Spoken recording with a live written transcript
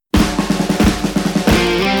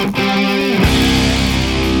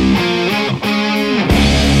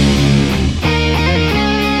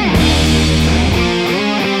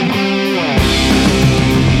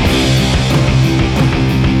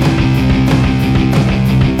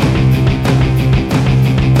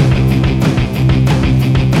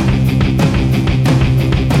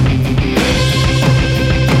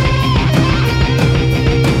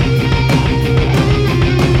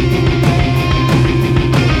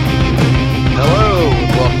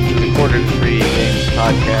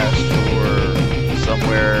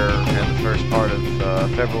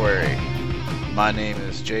My name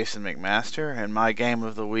is Jason McMaster, and my game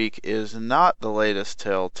of the week is not the latest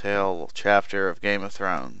Telltale chapter of Game of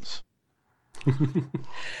Thrones.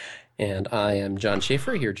 And I am John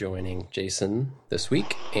Schaefer here joining Jason this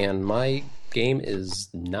week. And my game is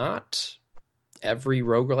not every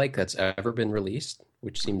roguelike that's ever been released,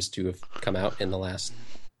 which seems to have come out in the last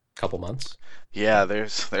couple months. Yeah,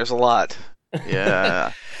 there's a lot.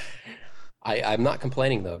 Yeah. I'm not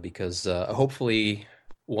complaining though, because hopefully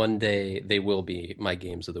one day they will be my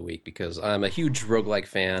games of the week because I'm a huge roguelike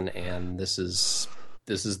fan, and this is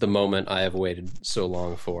the moment I have waited so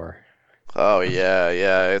long for. Oh yeah.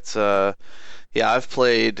 Yeah, I've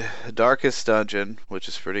played Darkest Dungeon, which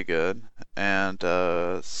is pretty good, and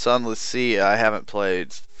Sunless Sea I haven't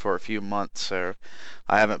played for a few months, so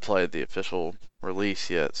I haven't played the official release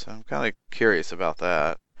yet, so I'm kind of curious about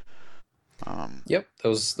that. Um, Yep,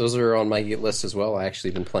 those are on my list as well. I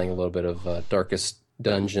actually been playing a little bit of Darkest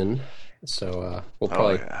Dungeon, so we'll oh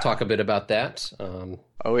probably yeah. talk a bit about that.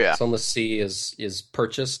 Oh yeah. Sunless Sea is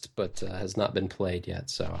purchased but has not been played yet,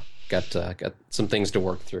 so got some things to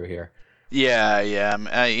work through here. Yeah.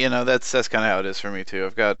 That's kind of how it is for me too.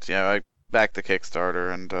 I've got, I backed the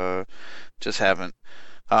Kickstarter and just haven't,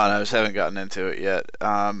 I don't know, just haven't gotten into it yet.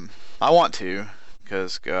 I want to,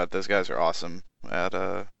 because God, those guys are awesome at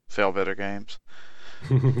Failbetter Games.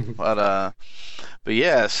 But but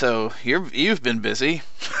yeah, so you've been busy.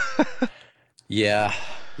 Yeah,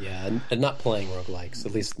 yeah, and not playing roguelikes,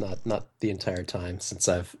 at least not the entire time since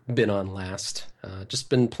I've been on last. Just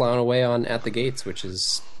been plowing away on At the Gates, which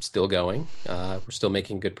is still going. We're still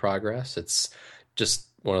making good progress. It's just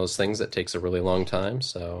one of those things that takes a really long time.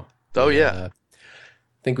 So Oh yeah,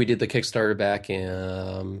 I think we did the Kickstarter back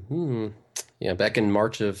in back in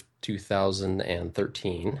March of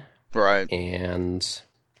 2013, right. and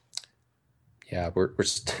yeah, we're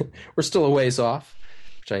still a ways off,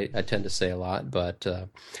 which I tend to say a lot, but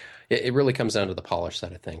it really comes down to the polish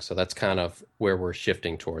side of things. So that's kind of where we're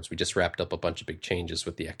shifting towards. We just wrapped up a bunch of big changes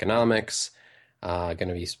with the economics. Going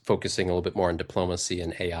to be focusing a little bit more on diplomacy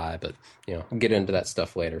and AI, but we'll get into that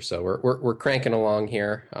stuff later. So we're cranking along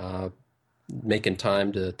here, making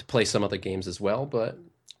time to play some other games as well. But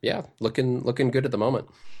yeah, looking good at the moment.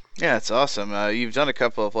 Yeah, it's awesome. You've done a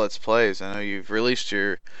couple of Let's Plays. I know you've released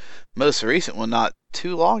your most recent one not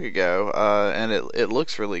too long ago, and it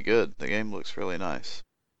looks really good. The game looks really nice.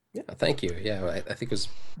 Yeah, thank you. Yeah, I think it was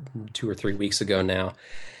 2 or 3 weeks ago now,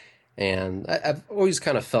 and I've always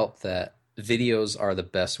kind of felt that videos are the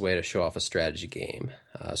best way to show off a strategy game.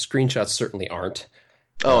 Screenshots certainly aren't.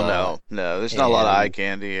 Oh Uh, no, there's not a lot of eye and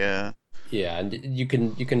candy. Yeah. yeah, and you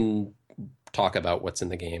can talk about what's in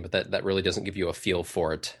the game, but that really doesn't give you a feel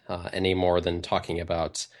for it any more than talking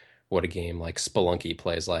about what a game like Spelunky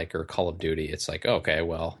plays like or Call of Duty. It's like, okay,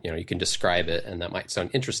 well, you can describe it and that might sound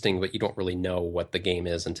interesting, but you don't really know what the game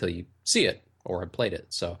is until you see it or have played it.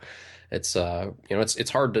 So it's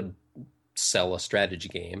hard to sell a strategy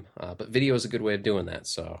game, but video is a good way of doing that.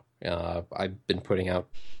 So I've been putting out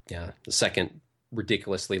the second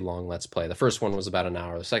ridiculously long Let's Play. The first one was about an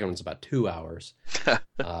hour. The second one's about 2 hours.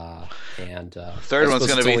 And I Third one's suppose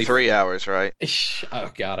gonna it's be only. 3 hours, right?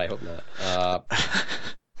 Oh God, I hope not.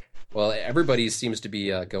 Well, everybody seems to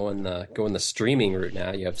be going the streaming route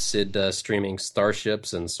now. You have Sid streaming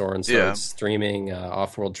Starships, and Soren Yeah. starts streaming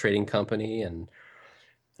Off-World Trading Company, and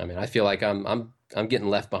I mean, I feel like I'm getting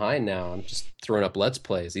left behind now. I'm just throwing up Let's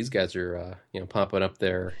Plays. These guys are popping up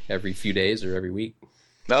there every few days or every week.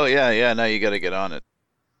 Oh yeah. No, you got to get on it.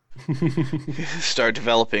 Start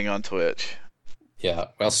developing on Twitch. Yeah,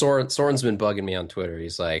 well, Soren's been bugging me on Twitter.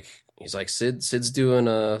 He's like Sid's doing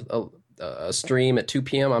a stream at 2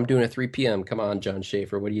 p.m. I'm doing a 3 p.m. Come on, John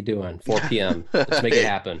Schaefer, what are you doing? 4 p.m. Let's make it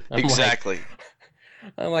happen. Exactly.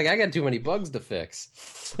 I'm like, I got too many bugs to fix.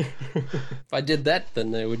 If I did that,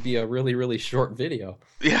 then it would be a really, really short video.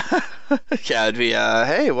 Yeah. Yeah, it'd be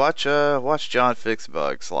hey, watch John fix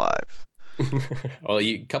bugs live. Well,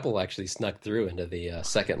 a couple actually snuck through into the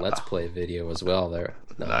second Let's Play video as well. There,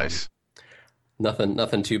 Nice.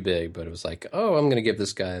 nothing too big, but it was like, oh, I'm gonna give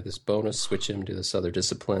this guy this bonus, switch him to this other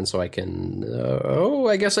discipline, so I can. Oh,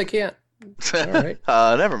 I guess I can't. All right,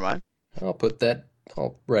 Never mind. I'll put that.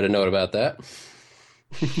 I'll write a note about that.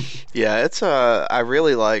 Yeah, it's I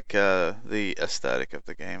really like the aesthetic of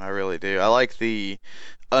the game. I really do. I like the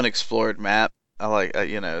unexplored map. I like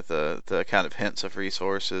the kind of hints of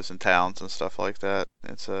resources and towns and stuff like that.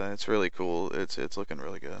 It's really cool. It's looking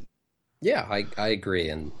really good. Yeah, I agree,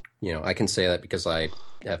 and I can say that because I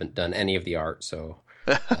haven't done any of the art, so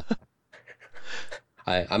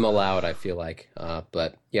I'm allowed. I feel like,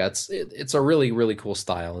 but yeah, it's a really really cool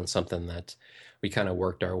style and something that we kind of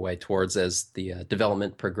worked our way towards as the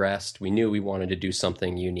development progressed. We knew we wanted to do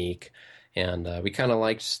something unique, and we kind of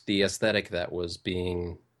liked the aesthetic that was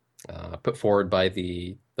being put forward by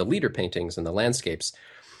the leader paintings and the landscapes.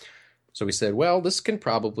 So we said, well, this can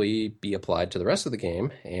probably be applied to the rest of the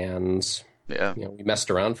game, and Yeah. we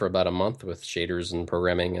messed around for about a month with shaders and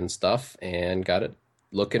programming and stuff, and got it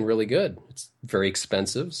looking really good. It's very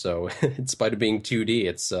expensive, so in spite of being 2D,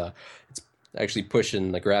 it's actually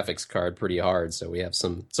pushing the graphics card pretty hard. So we have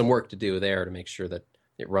some work to do there to make sure that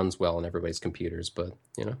it runs well on everybody's computers. But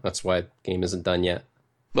that's why the game isn't done yet.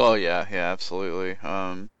 Well, yeah, yeah, absolutely.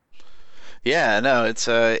 Yeah, no,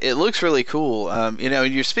 it looks really cool.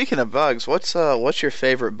 You're speaking of bugs. What's your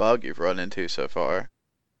favorite bug you've run into so far?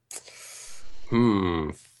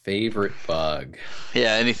 Favorite bug.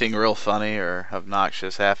 Yeah, anything real funny or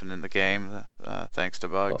obnoxious happened in the game, thanks to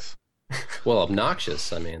Well, bugs. well,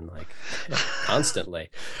 obnoxious. I mean, like constantly.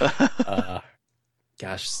 Uh,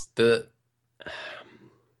 Gosh, the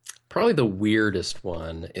probably the weirdest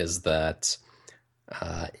one is that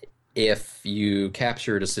uh, if you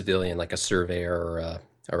captured a civilian, like a surveyor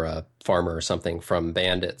or a farmer or something from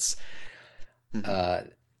bandits, Mhm. uh,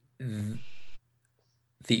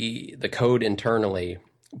 the code internally,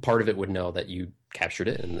 part of it would know that you captured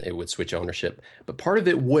it and it would switch ownership, but part of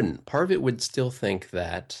it wouldn't. Part of it would still think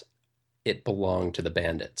that it belonged to the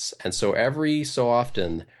bandits, and so every so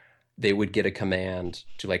often they would get a command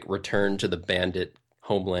to like return to the bandit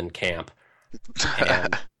homeland camp,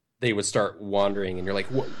 and they would start wandering, and you're like,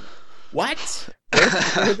 what?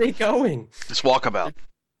 Where are they going? Just walk about.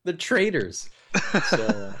 The traitors.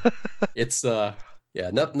 So it's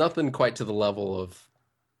yeah, nothing quite to the level of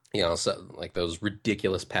so, like those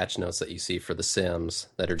ridiculous patch notes that you see for The Sims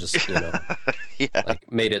that are just Yeah.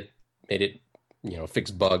 like made it fix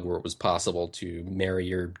bug where it was possible to marry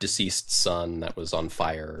your deceased son that was on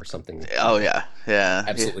fire or something Oh yeah. Yeah. Yeah.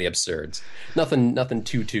 absolutely absurd. Nothing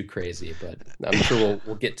too crazy, but I'm sure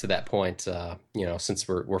we'll get to that point. Since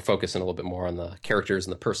we're focusing a little bit more on the characters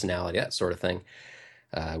and the personality, that sort of thing.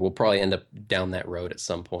 We'll probably end up down that road at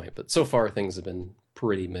some point. But so far, things have been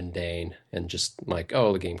pretty mundane and just like,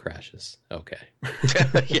 oh, the game crashes. Okay.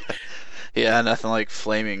 Yeah. Yeah, nothing like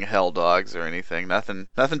flaming hell dogs or anything. Nothing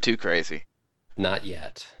too crazy. Not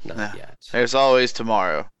yet. Not No. yet. There's always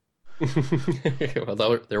tomorrow.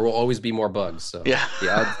 Well, there will always be more bugs, so Yeah.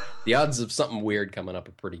 the odds of something weird coming up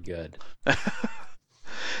are pretty good.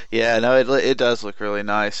 Yeah, no, it does look really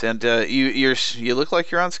nice, and you look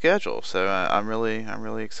like you're on schedule. So I'm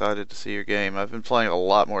really excited to see your game. I've been playing a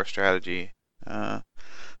lot more strategy uh,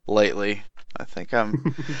 lately. I think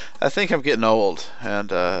I'm I think I'm getting old,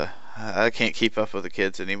 and I can't keep up with the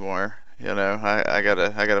kids anymore. I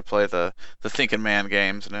gotta play the thinking man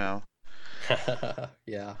games now.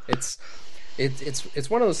 Yeah, it's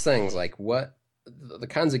one of those things like what the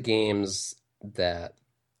kinds of games that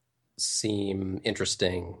seem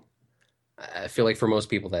interesting. I feel like for most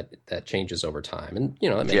people that changes over time, and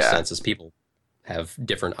that makes Yeah. sense as people have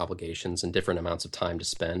different obligations and different amounts of time to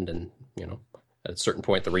spend, and at a certain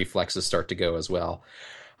point the reflexes start to go as well.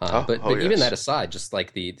 Oh, But oh even that yes. aside, just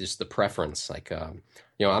like the preference, like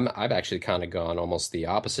I've actually kind of gone almost the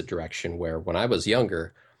opposite direction where when I was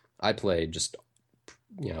younger, I played just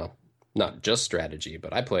you know not just strategy,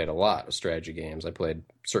 but I played a lot of strategy games. I played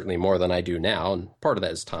certainly more than I do now, and part of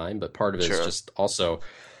that is time, but part of it is Sure. just also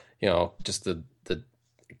just the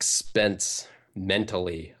expense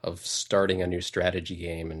mentally of starting a new strategy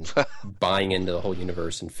game and buying into the whole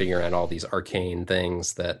universe and figuring out all these arcane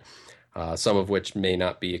things that some of which may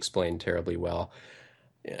not be explained terribly well.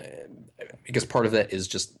 Uh, because part of that is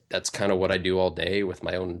just that's kind of what I do all day with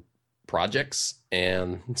my own projects.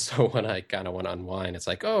 And so when I kind of want to unwind, it's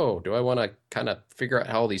like, oh, do I want to kind of figure out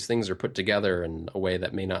how all these things are put together in a way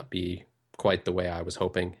that may not be quite the way I was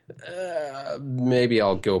hoping? Maybe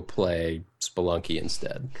I'll go play Spelunky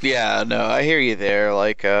instead. Yeah, no, I hear you there.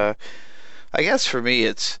 Like, I guess for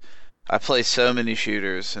me, I play so many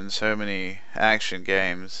shooters and so many action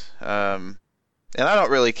games. And I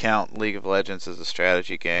don't really count League of Legends as a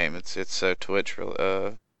strategy game. It's so Twitch,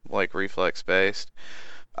 like reflex based.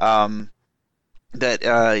 Um, that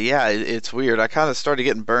yeah, it's weird. I kind of started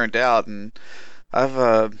getting burned out, and I've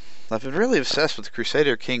uh, I've been really obsessed with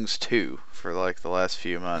Crusader Kings 2 for like the last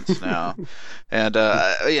few months now. And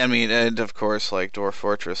I mean, and of course like Dwarf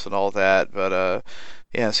Fortress and all that, but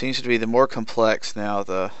yeah, it seems to be the more complex now,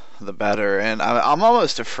 the better. And I'm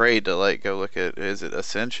almost afraid to like go look at, is it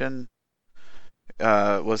Ascension?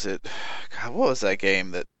 Was it God, what was that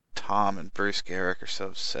game that Tom and Bruce Garrick are so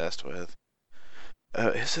obsessed with?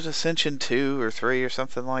 Is it Ascension 2 or 3 or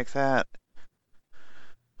something like that?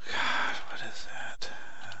 God, what is that?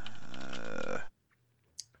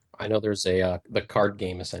 I know there's the card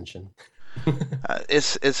game Ascension.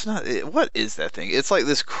 It's not. What is that thing? It's like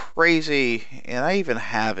this crazy, and I even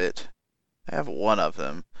have it. I have one of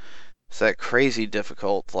them. It's that crazy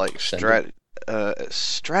difficult like Ascendant.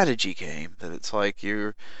 strategy game that it's like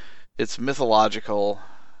you. It's mythological,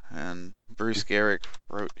 and Bruce Garrick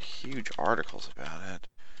wrote huge articles about it.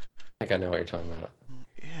 I think I know what you're talking about.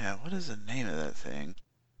 Yeah, what is the name of that thing?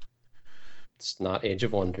 It's not Age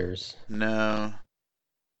of Wonders. No,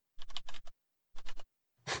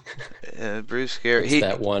 Bruce Garrick. It's He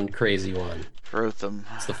that one crazy one. wrote them.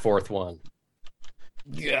 It's the fourth one.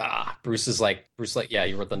 Yeah. Bruce, yeah,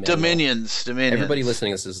 you wrote the manual. Dominions, Everybody Dominions.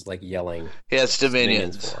 listening to this is like yelling. Yeah, it's It's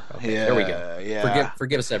Dominions Dominions. 4. Okay, there we go. Yeah, yeah.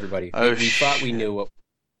 Forgive us, everybody. We, Oh we thought shit. we knew what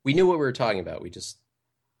we were talking about. We just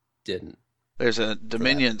didn't There's a for that.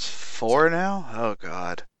 Dominions 4 now? Oh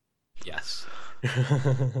god. Yes.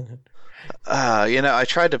 I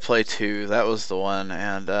tried to play 2. That was the one,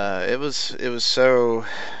 and it was so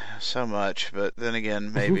much, but then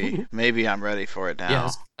again, maybe I'm ready for it Yeah, now.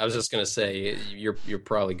 I was just gonna say you're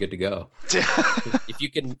probably good to go.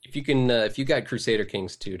 If you got Crusader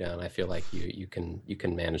Kings 2 down, I feel like you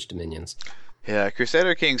can manage Dominions. Yeah,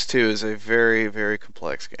 Crusader Kings 2 is a very, very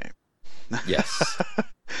complex game. Yes,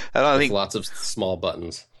 I don't with think lots of small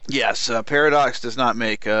buttons. Yes, Paradox does not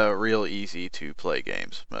make real easy to play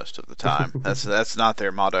games most of the time. That's not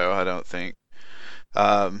their motto, I don't think.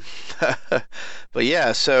 Um, but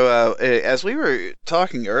yeah, so as we were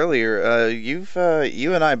talking earlier, you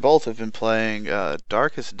and I both have been playing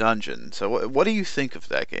Darkest Dungeon. So what do you think of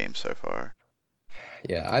that game so far?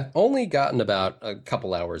 Yeah, I've only gotten about a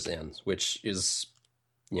couple hours in, which is,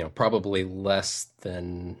 probably less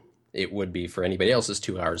than it would be for anybody else's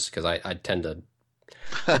 2 hours because I tend to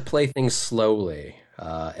I play things slowly.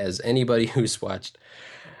 As anybody who's watched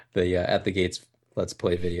the At the Gates Let's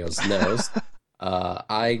Play videos knows,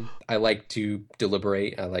 I like to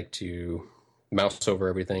deliberate. I like to mouse over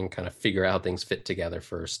everything, kind of figure out how things fit together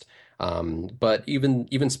first. But even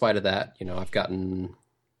in spite of that, I've gotten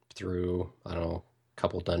through, I don't know, a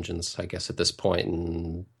couple dungeons, I guess, at this point,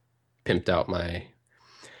 and pimped out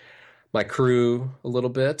my crew a little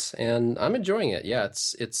bit, and I'm enjoying it. Yeah,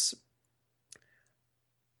 it's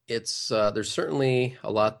there's certainly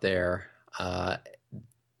a lot there.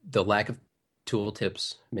 The lack of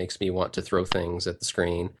tooltips makes me want to throw things at the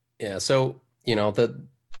screen. Yeah, so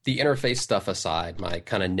the interface stuff aside, my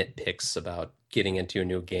kind of nitpicks about getting into a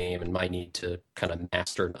new game and my need to kind of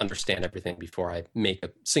master and understand everything before I make a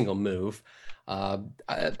single move.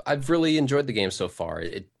 I've really enjoyed the game so far.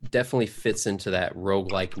 It definitely fits into that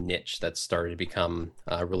roguelike niche that's started to become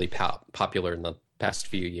really popular in the past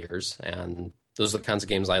few years, and those are the kinds of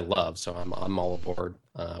games I love. So I'm all aboard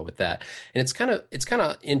with that. And it's kind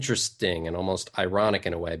of interesting and almost ironic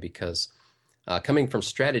in a way because coming from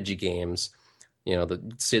strategy games,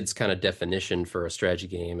 the Sid's kind of definition for a strategy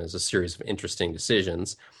game is a series of interesting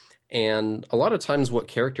decisions. And a lot of times, what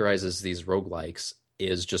characterizes these roguelikes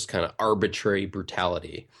is just kind of arbitrary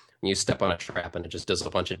brutality. You step on a trap and it just does a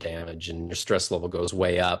bunch of damage, and your stress level goes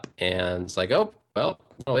way up. And it's like, oh, well,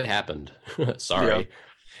 no, it happened. Yeah. Sorry.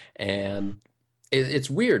 And it's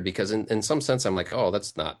weird because in some sense, I'm like, oh,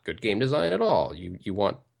 that's not good game design at all. You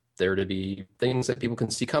want there to be things that people can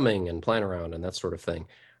see coming and plan around and that sort of thing.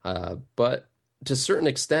 But to a certain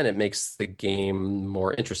extent, it makes the game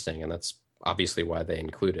more interesting, and that's obviously why they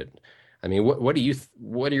include it. I mean, what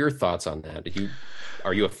are your thoughts on that?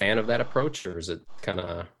 Are you a fan of that approach, or is it kind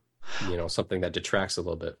of, something that detracts a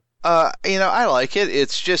little bit? I like it.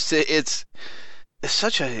 It's just it's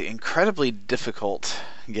such an incredibly difficult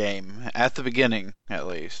game at the beginning, at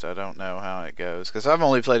least. I don't know how it goes because I've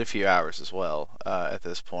only played a few hours as well at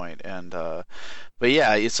this point, and but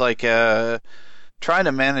yeah, it's like trying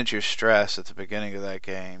to manage your stress at the beginning of that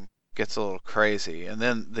game gets a little crazy, and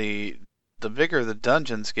then the bigger the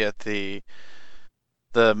dungeons get, it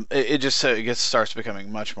just it gets starts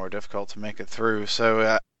becoming much more difficult to make it through.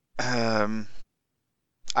 So um,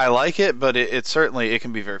 I like it, but it certainly it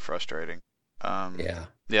can be very frustrating. Um, Yeah.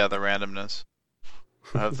 yeah, the randomness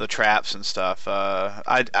of the traps and stuff.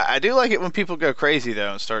 I do like it when people go crazy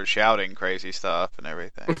though and start shouting crazy stuff and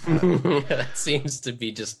everything. That seems to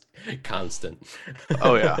be just constant.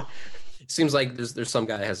 Oh yeah, Seems like there's some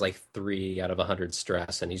guy that has like 3 out of 100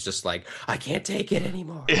 stress, and he's just like, I can't take it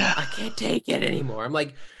anymore. yeah. I can't take it anymore. I'm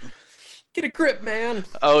like, get a grip, man.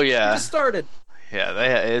 Oh You yeah, just started. yeah.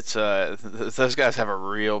 It's those guys have a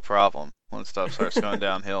real problem when stuff starts going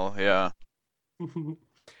downhill. Yeah.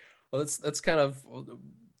 Well, that's kind of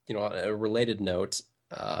a related note.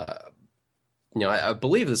 Uh, I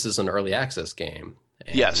believe this is an early access game,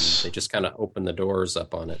 and Yes. they just kind of opened the doors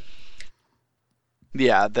up on it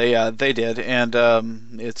Yeah, they did, and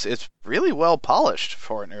it's really well polished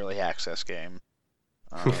for an early access game.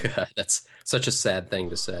 Um, That's such a sad thing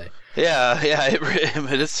to say. yeah, yeah,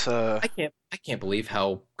 but it's I can't believe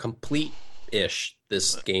how complete-ish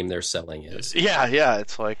this game they're selling is. yeah, yeah,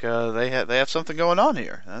 it's like they have something going on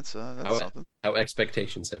here. That's How something. how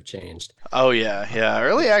expectations have changed. Oh yeah, yeah.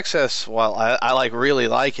 Early access, while I like really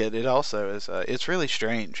like it, it also is it's really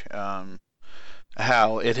strange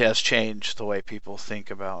how it has changed the way people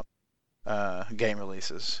think about game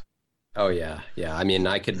releases. Oh yeah, yeah. I mean,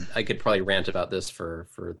 I could probably rant about this for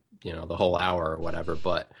the whole hour or whatever,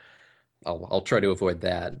 but I'll try to avoid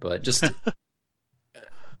that. But just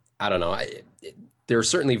I don't know. There are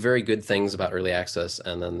certainly very good things about early access,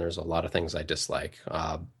 and then there's a lot of things I dislike.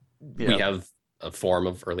 We Yeah. have a form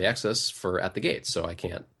of early access for at the gates, so I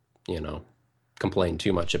can't, you know, complain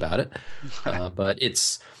too much about it. But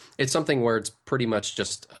it's something where it's pretty much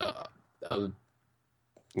just a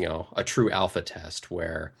true alpha test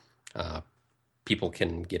where uh, people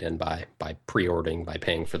can get in by pre-ordering, by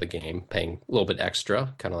paying for the game, paying a little bit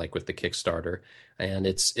extra, kind of like with the Kickstarter, and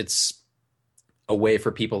it's a way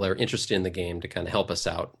for people that are interested in the game to kind of help us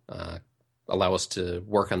out, allow us to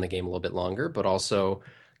work on the game a little bit longer, but also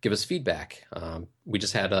give us feedback. We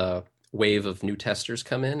just had a wave of new testers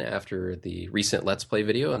come in after the recent Let's Play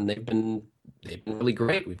video, and they've been really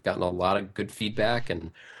great. We've gotten a lot of good feedback,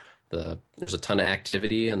 and there's a ton of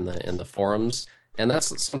activity in the forums. And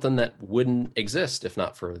that's something that wouldn't exist if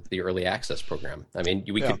not for the early access program. I mean,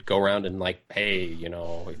 we Yeah. could go around and like, hey,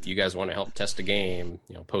 if you guys want to help test a game,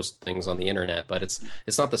 post things on the internet, but it's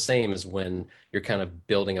not the same as when you're kind of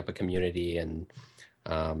building up a community and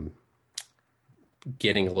um,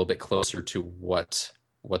 getting a little bit closer to what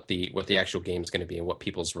the actual game is going to be and what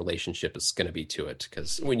people's relationship is going to be to it.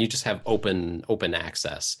 Because when you just have open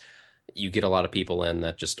access, you get a lot of people in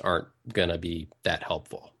that just aren't gonna be that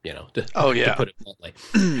helpful, to, Oh to yeah. put it bluntly.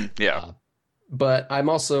 Yeah. Uh, but I'm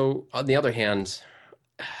also, on the other hand,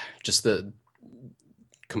 just the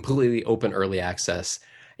completely open early access,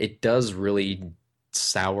 it does really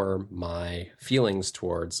sour my feelings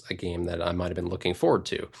towards a game that I might have been looking forward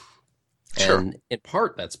to. Sure. And in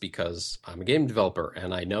part, that's because I'm a game developer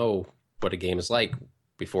and I know what a game is like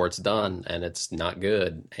before it's done and it's not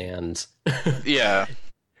good. And Yeah.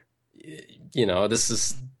 this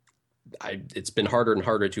is it's been harder and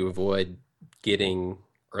harder to avoid getting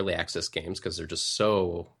early access games because they're just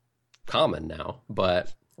so common now.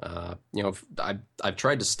 But I've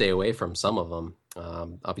tried to stay away from some of them.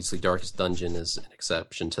 Obviously, Darkest Dungeon is an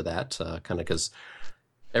exception to that, kind of because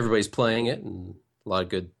everybody's playing it and a lot of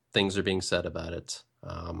good things are being said about it.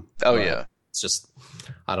 Oh But yeah. it's just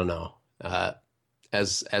I don't know.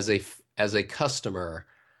 As a customer,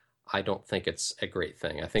 I don't think it's a great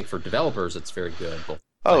thing. I think for developers, it's very good, both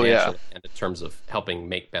Oh yeah. financially and in terms of helping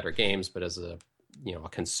make better games. But as a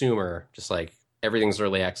consumer, just like everything's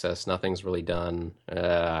early access, nothing's really done.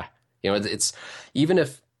 It's even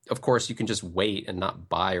if, of course, you can just wait and not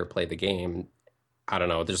buy or play the game. I don't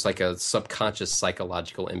know. There's like a subconscious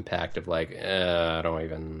psychological impact of like, I don't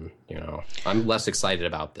even, I'm less excited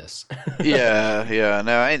about this. Yeah, yeah.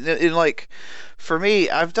 No, like for me,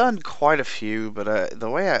 I've done quite a few, but the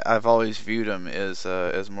way I've always viewed them is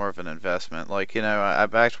as more of an investment. Like, I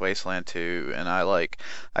backed Wasteland 2, and I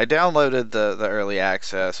downloaded the early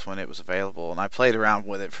access when it was available, and I played around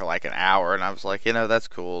with it for like an hour, and I was like, that's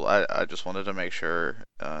cool. I just wanted to make sure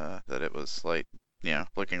that it was like,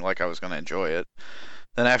 looking like I was going to enjoy it.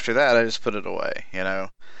 Then after that, I just put it away.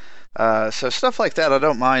 So stuff like that, I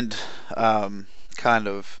don't mind kind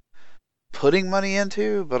of putting money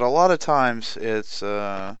into, but a lot of times it's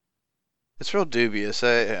real dubious.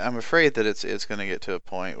 I'm afraid that it's going to get to a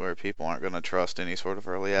point where people aren't going to trust any sort of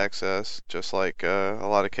early access, just like a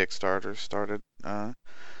lot of Kickstarters started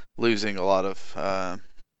losing a lot of I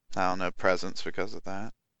don't know presence because of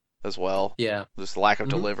that as well. Yeah. Just lack of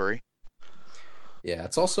Hmm. delivery. Yeah,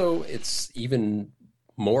 it's even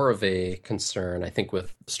more of a concern, I think,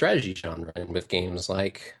 with strategy genre and with games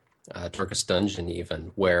like Darkest Dungeon,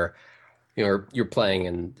 even where you're playing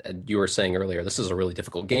and you were saying earlier, this is a really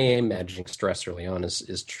difficult game. Managing stress early on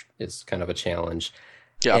is kind of a challenge.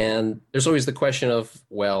 Yeah, And there's always the question of,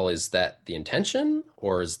 well, is that the intention,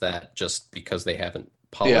 or is that just because they haven't yeah.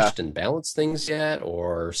 polished and balanced things yet,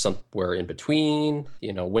 or somewhere in between?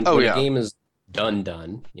 When Oh when a yeah, game is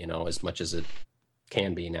done, as much as it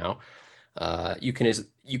can be now, you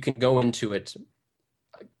can go into it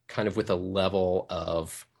kind of with a level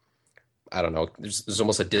of, I don't know, there's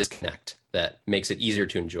almost a disconnect that makes it easier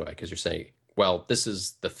to enjoy because you're saying, well, this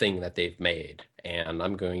is the thing that they've made, and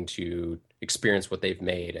I'm going to experience what they've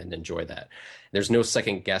made and enjoy that. There's no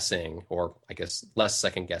second guessing, or I guess less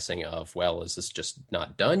second guessing of, well, is this just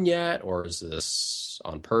not done yet, or is this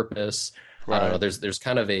on purpose? I don't know. Right. There's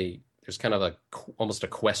kind of a almost a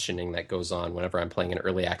questioning that goes on whenever I'm playing an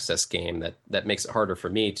early access game that makes it harder for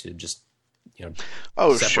me to just, you know,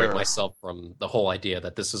 Oh, separate sure. myself from the whole idea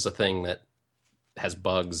that this is a thing that has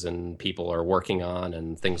bugs and people are working on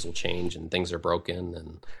and things will change and things are broken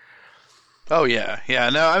and Oh yeah, yeah.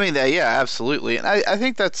 No, I mean, yeah, absolutely. And I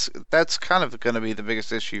think that's kind of going to be the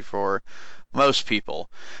biggest issue for most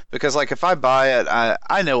people, because like if I buy it,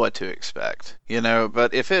 I know what to expect,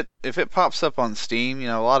 But if it pops up on Steam,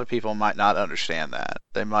 a lot of people might not understand that.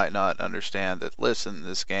 They might not understand that. Listen,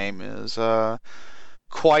 this game is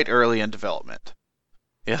quite early in development.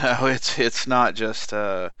 It's not just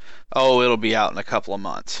oh, it'll be out in a couple of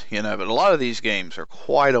months, But a lot of these games are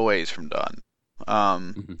quite a ways from done.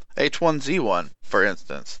 Um, Mhm. H1Z1, for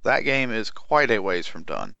instance, that game is quite a ways from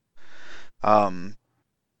done. Um,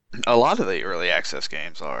 a lot of the early access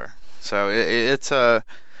games are. So it's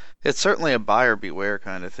certainly a buyer beware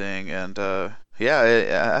kind of thing, and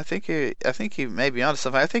yeah, I think you may be onto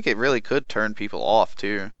something. I think it really could turn people off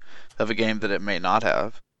too of a game that it may not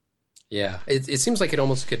have. Yeah, it seems like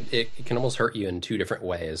it can almost hurt you in two different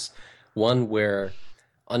ways. One where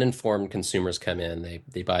uninformed consumers come in,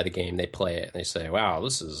 they buy the game, they play it, and they say, "Wow,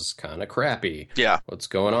 this is kind of crappy. Yeah, What's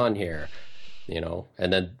going on here?"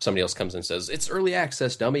 And then somebody else comes in and says, "It's early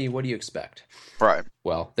access, dummy. What do you expect?" right,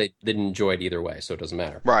 Well, they didn't enjoy it either way, so it doesn't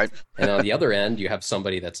matter. right. And on the other end, you have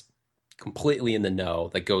somebody that's completely in the know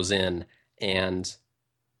that goes in, and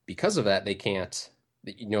because of that, they can't.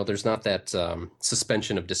 There's not that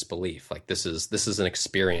suspension of disbelief. Like this is an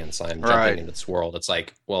experience. I'm jumping Right. into this world. It's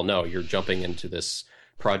like, well, no, you're jumping into this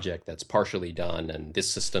project that's partially done, and this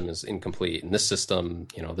system is incomplete. And this system,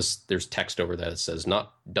 there's text over that says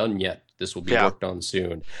not done yet. This will be Yeah. worked on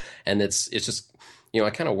soon, and it's just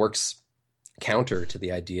it kind of works counter to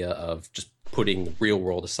the idea of just putting the real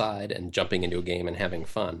world aside and jumping into a game and having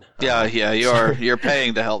fun. Yeah, yeah, So you're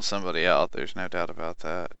paying to help somebody out. There's no doubt about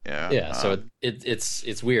that. Yeah. yeah, so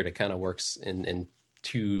it's weird. It kind of works in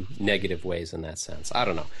two negative ways in that sense. I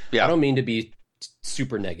don't know. I Yeah, don't mean to be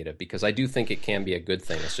super negative because I do think it can be a good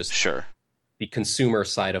thing. It's just sure. the consumer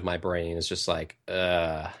side of my brain is just like,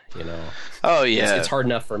 Oh it's yeah. hard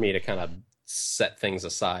enough for me to kind of set things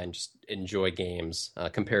aside and just enjoy games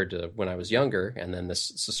compared to when I was younger, and then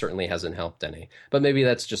this certainly hasn't helped any. But maybe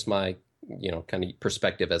that's just my kind of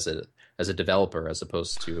perspective as a developer as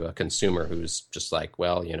opposed to a consumer who's just like,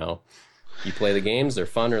 well, you play the games, they're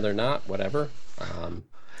fun or they're not, whatever.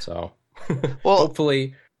 So Well,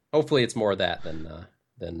 hopefully, hopefully it's more of that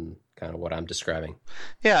than kind of what I'm describing.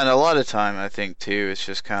 yeah, and a lot of time I think too, it's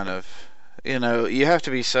just kind of, you have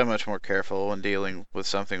to be so much more careful when dealing with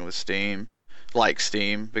something with Steam, like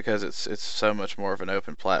Steam, because it's so much more of an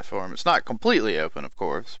open platform. It's not completely open, of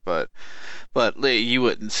course, but you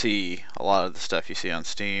wouldn't see a lot of the stuff you see on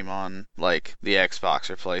Steam on like the Xbox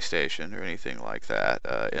or PlayStation or anything like that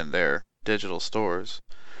in their digital stores.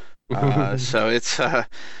 So it's yeah,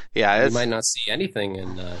 You it's might not see anything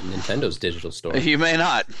in Nintendo's digital store. you may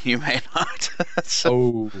not. So,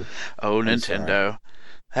 Oh, oh, I'm sorry. Nintendo.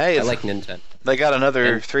 Hey, I it's like Nintendo. they got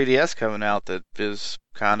another And 3DS coming out that is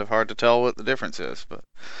kind of hard to tell what the difference is, but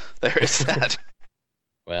there is that.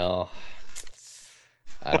 well,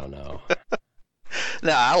 I don't know.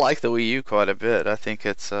 No, I like the Wii U quite a bit. I think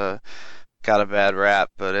it's got a bad rap,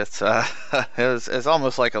 but it's it's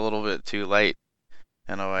almost like a little bit too late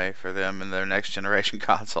in a way for them and their next generation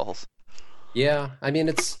consoles. Yeah, I mean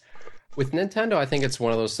it's with Nintendo, I think it's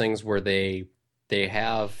one of those things where they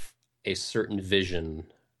have a certain vision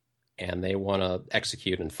and they want to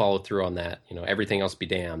execute and follow through on that, everything else be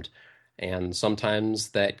damned. And sometimes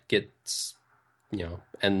that gets,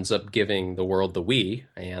 ends up giving the world the Wii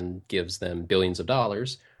and gives them billions of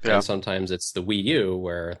dollars. Yeah, And sometimes it's the Wii U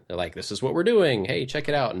where they're like, this is what we're doing. Hey, check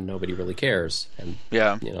it out. And nobody really cares. And,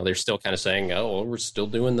 yeah. they're still kind of saying, oh, well, we're still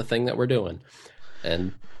doing the thing that we're doing.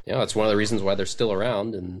 And, it's one of the reasons why they're still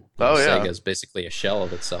around. And, Oh Sega yeah. is basically a shell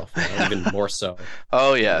of itself, even more so,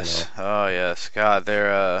 Oh you know. yes. Oh yes. God, they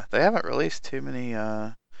haven't released too many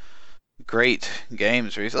great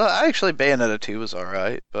games recently. Actually, Bayonetta 2 was all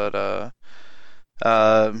right, but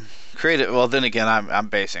creative. Well, then again, I'm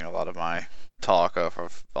basing a lot of my talk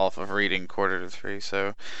off of reading Quarter to Three,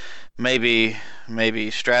 so maybe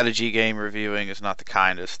strategy game reviewing is not the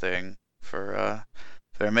kindest thing for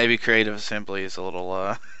there. Maybe Creative Assembly is a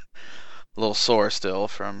little sore still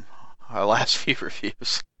from our last few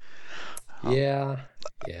reviews. Um, Yeah.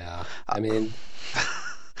 Yeah. I mean,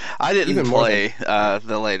 I didn't even more than, play yeah.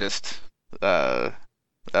 the latest uh,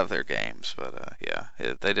 of their games, but yeah,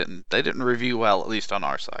 they didn't review well, at least on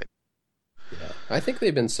our side. Yeah, I think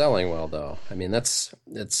they've been selling well though. I mean, that's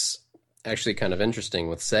actually kind of interesting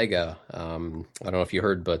with Sega. I don't know if you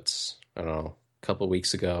heard, but I don't know, a couple of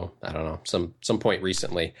weeks ago, I don't know, some point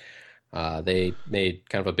recently, they made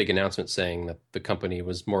kind of a big announcement saying that the company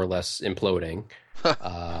was more or less imploding.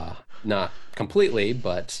 Not completely,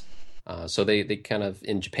 but so they kind of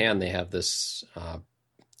in Japan they have this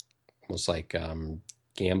almost like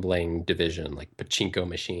gambling division, like pachinko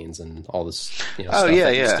machines and all this Oh stuff yeah,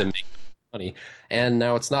 that used to yeah, make money, and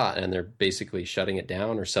now it's not, and they're basically shutting it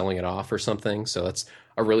down or selling it off or something. So that's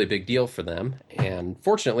a really big deal for them. And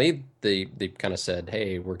fortunately, they kind of said,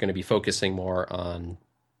 hey, we're going to be focusing more on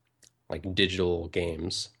like digital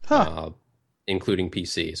games, huh? including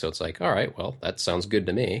PC. So it's like, all right, well, that sounds good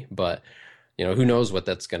to me. But who knows what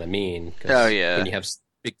that's going to mean? Oh Because when yeah, you have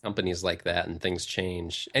big companies like that and things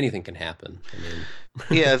change, anything can happen. I mean,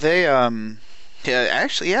 yeah. Yeah,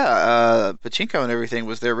 actually, yeah. Pachinko and everything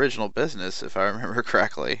was their original business, if I remember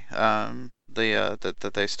correctly.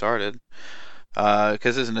 That they started.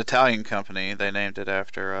 Because it's an Italian company, they named it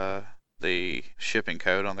after the shipping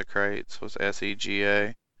code on the crates was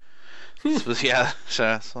SEGA. This was yeah,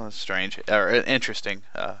 so strange or interesting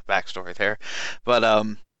backstory there, but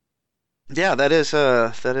yeah, that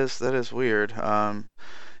is weird.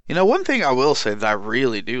 One thing I will say that I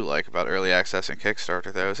really do like about early access and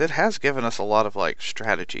Kickstarter though is it has given us a lot of like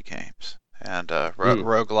strategy games and hmm.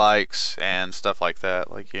 roguelikes and stuff like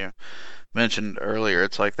that. Like you mentioned earlier,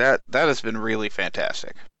 it's like that has been really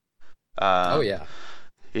fantastic. Oh Um, yeah.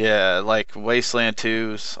 yeah, like Wasteland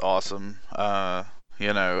 2 is awesome. The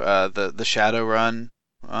Shadowrun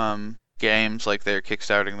games, like they're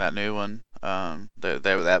kickstarting that new one.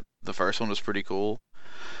 The first one was pretty cool.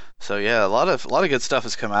 So yeah, a lot of good stuff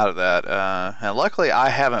has come out of that. And luckily I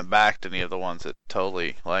haven't backed any of the ones that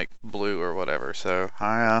totally like blew or whatever. So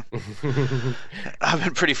I've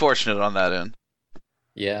been pretty fortunate on that end.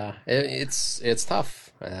 Yeah, it's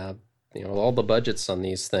tough. All the budgets on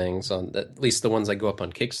these things, on at least the ones that go up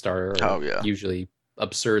on Kickstarter, are Oh yeah. usually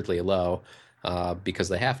absurdly low, because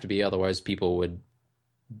they have to be. Otherwise, people would,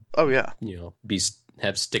 Oh yeah. be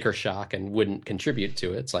have sticker shock and wouldn't contribute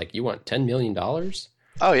to it. It's like, you want $10 million?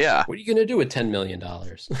 Oh yeah. What are you going to do with $10 million?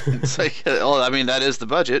 It's like, well, I mean, that is the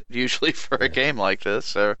budget usually for a Yeah, game like this.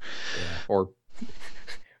 So, yeah, or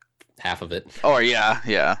half of it. or yeah,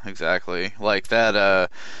 yeah, exactly. Like that.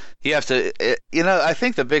 You have to. I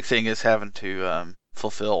think the big thing is having to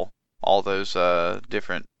fulfill all those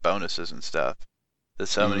different bonuses and stuff that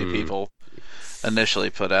so many Mm, people initially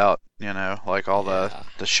put out. Like all the yeah.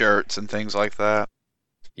 the shirts and things like that.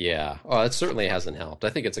 Yeah, well, it certainly hasn't helped. I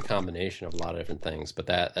think it's a combination of a lot of different things, but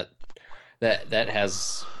that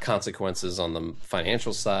has consequences on the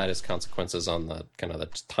financial side, has consequences on the kind of the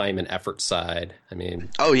time and effort side. I mean,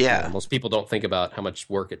 Oh yeah, most people don't think about how much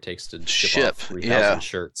work it takes to ship off ship. 3,000 Yeah,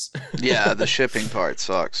 shirts. yeah. The shipping part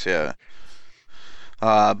sucks. Yeah.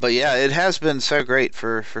 But yeah, it has been so great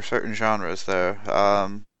for certain genres though.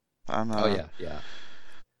 I'm Oh yeah, yeah.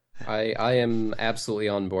 I am absolutely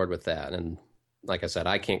on board with that, and like I said,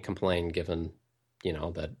 I can't complain given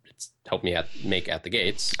that it's helped me make at the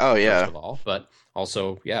gates Oh first yeah. of all, but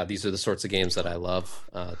also, yeah, these are the sorts of games that I love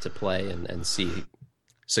to play and see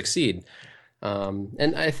succeed.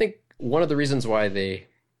 And I think one of the reasons why they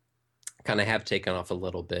kind of have taken off a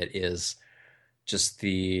little bit is just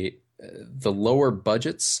the lower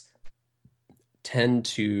budgets tend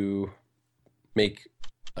to make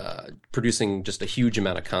producing just a huge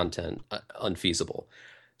amount of content unfeasible.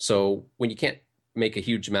 So when you can't make a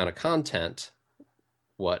huge amount of content,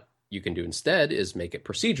 what you can do instead is make it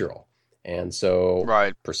procedural. And so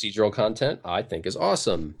Right. procedural content, I think, is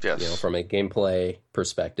awesome, Yes. from a gameplay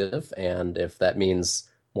perspective. And if that means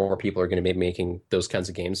more people are going to be making those kinds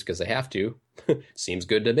of games because they have to, seems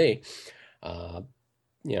good to me. Uh,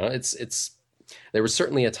 it's there was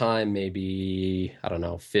certainly a time, maybe, I don't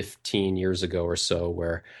know, 15 years ago or so,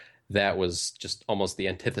 where that was just almost the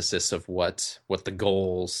antithesis of what the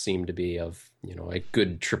goals seemed to be of, a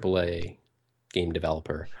good AAA game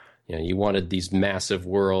developer. You wanted these massive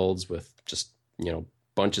worlds with just,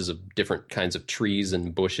 bunches of different kinds of trees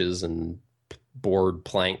and bushes and board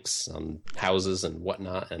planks on houses and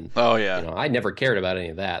whatnot. And, Oh yeah. I never cared about any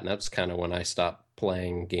of that. And that's kind of when I stopped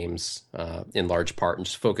playing games in large part and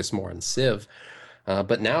just focused more on Civ.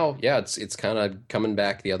 But now, yeah, it's kind of coming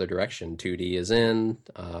back the other direction. 2D is in,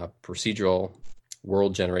 procedural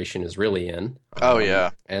world generation is really in, Oh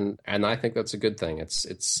yeah. and I think that's a good thing.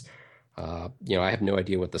 It's I have no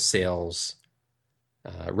idea what the sales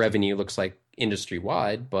revenue looks like industry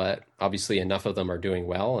wide, but obviously enough of them are doing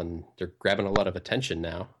well and they're grabbing a lot of attention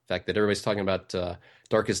now. The fact that everybody's talking about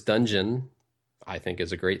Darkest Dungeon, I think,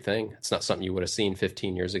 is a great thing. It's not something you would have seen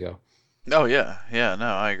 15 years ago. Oh yeah, yeah, no,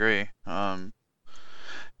 I agree.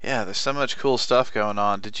 Yeah, there's so much cool stuff going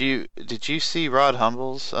on. Did you see Rod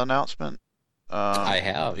Humble's announcement? I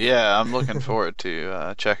have. Yeah, I'm looking forward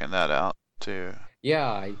to checking that out too.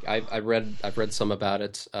 Yeah, I've read some about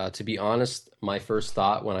it. To be honest, my first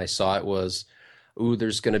thought when I saw it was, "Ooh,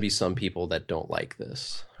 there's going to be some people that don't like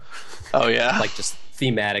this." Oh yeah. Like just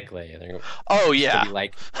thematically, Oh it's gonna yeah. be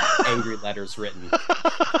like angry letters written.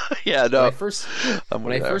 Yeah, When I no, first I'm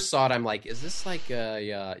when with I there. first saw it, I'm like, is this like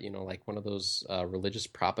like one of those religious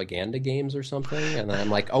propaganda games or something? And then I'm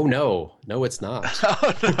like, oh no, no, it's not.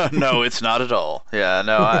 No, no, it's not at all. Yeah,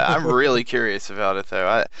 no, I'm really curious about it though.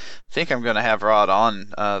 I think I'm gonna have Rod on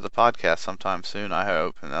the podcast sometime soon. I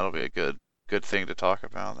hope, and that'll be a good thing to talk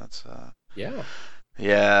about. That's Yeah, you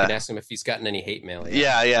yeah. can ask him if he's gotten any hate mail yet.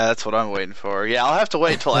 Yeah, yeah, that's what I'm waiting for. Yeah, I'll have to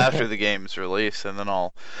wait until after the game's released, and then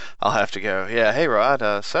I'll have to go. Yeah, hey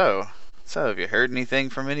Rod, so have you heard anything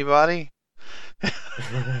from anybody?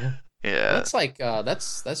 Well, Yeah, that's like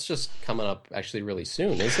that's just coming up actually really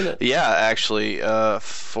soon, isn't it? yeah, actually,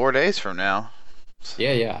 4 days from now. So,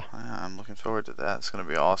 Yeah, yeah. yeah, I'm looking forward to that. It's gonna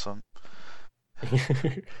be awesome.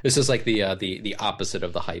 This is like the opposite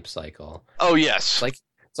of the hype cycle. Oh It's yes, like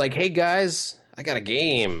it's like, hey guys, I got a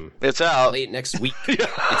game. it's out. Play it next week. Yeah,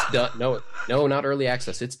 It's done. No, no, not early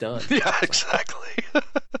access. It's done. yeah, It's like, exactly.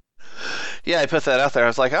 Yeah, I put that out there. I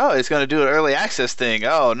was like, oh, he's gonna do an early access thing.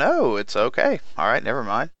 Oh no, it's okay. All right, never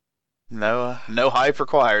mind. No, no hype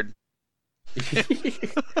required.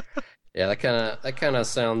 yeah, that kind of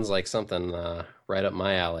sounds like something right up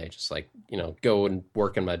my alley. Just like, go and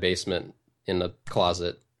work in my basement in the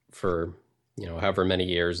closet for, however many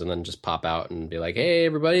years and then just pop out and be like, "Hey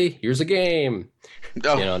everybody, here's a game."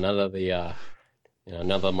 Oh, None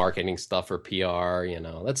of the marketing stuff or PR,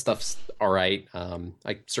 that stuff's all right.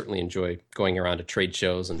 I certainly enjoy going around to trade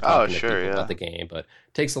shows and oh, talking to sure, people about yeah. the game, but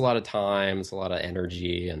it takes a lot of time, it's a lot of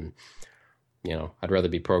energy, and I'd rather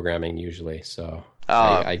be programming usually. So Oh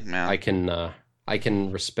I man, I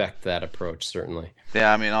can respect that approach certainly.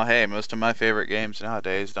 yeah. I mean, hey, most of my favorite games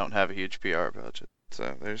nowadays don't have a huge PR budget,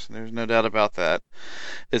 so there's no doubt about that.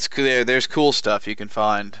 There's cool stuff you can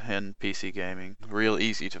find in PC gaming. Real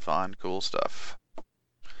easy to find cool stuff.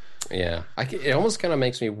 Yeah, it almost kind of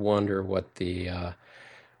makes me wonder what the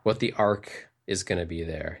arc is going to be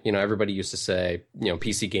there. Everybody used to say,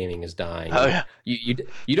 PC gaming is dying, Oh and yeah.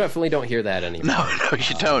 you definitely don't hear that No, anymore. no,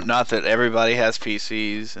 you don't. Not that everybody has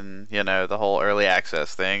PCs, and the whole early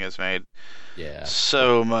access thing has made Yeah,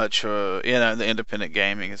 so much. The independent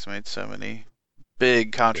gaming has made so many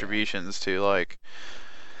big yeah. contributions to like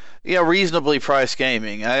reasonably priced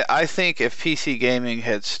gaming. I think if PC gaming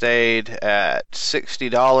had stayed at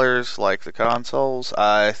 $60 like the consoles,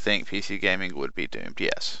 I think PC gaming would be doomed.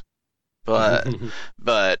 Yes, but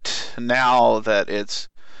but now that it's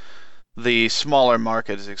the smaller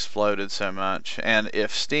market has exploded so much, and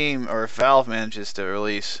if Steam or if Valve manages to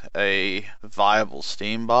release a viable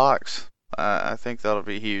Steam box, I think that'll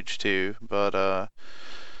be huge too. But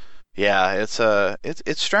yeah,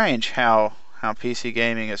 it's strange how PC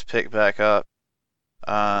gaming has picked back up,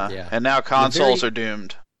 Yeah. and now In a consoles very are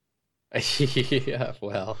doomed. yeah,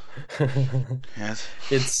 well, Yes.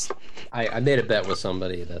 it's I made a bet with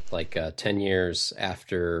somebody that like 10 years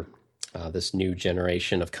after this new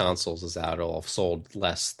generation of consoles is out, it'll have sold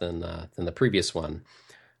less than the previous one.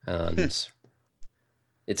 Hmm. And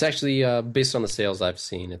it's actually based on the sales I've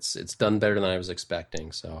seen, it's done better than I was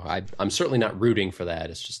expecting. So I'm certainly not rooting for that.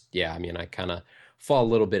 It's just, yeah, I mean, I kind of fall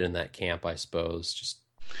a little bit in that camp, I suppose. Just,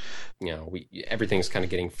 we everything's kind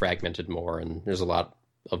of getting fragmented more, and there's a lot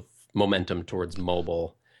of momentum towards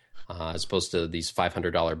mobile, as opposed to these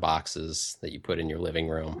 $500 boxes that you put in your living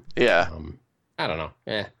room. Yeah. Um, I don't know.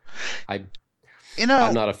 I You I'm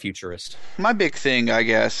know, not a futurist. my big thing, I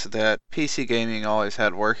guess, that PC gaming always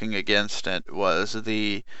had working against it was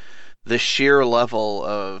the sheer level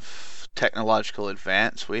of technological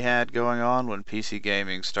advance we had going on when PC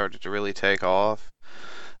gaming started to really take off.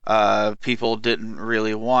 People didn't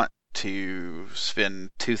really want to spend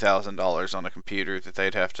 $2,000 on a computer that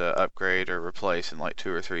they'd have to upgrade or replace in like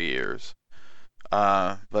 2 or 3 years.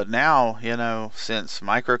 But now, since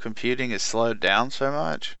microcomputing has slowed down so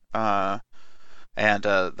much, and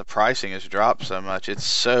the pricing has dropped so much, it's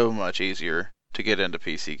so much easier to get into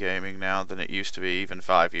PC gaming now than it used to be even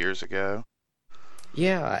 5 years ago.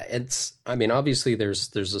 Yeah, I mean, obviously there's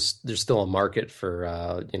still a market for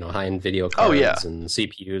high-end video Oh yeah, cards and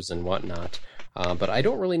CPUs and whatnot. But I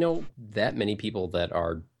don't really know that many people that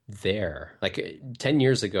are there. Like 10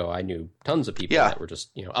 years ago, I knew tons of people Yeah. that were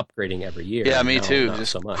just, upgrading every year, Yeah, and me now too. not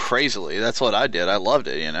Just so much. crazily. That's what I did. I loved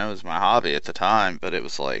it, It was my hobby at the time, but it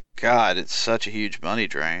was like, God, it's such a huge money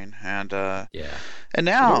drain. Yeah. And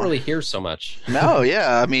You don't now, really hear so much. no,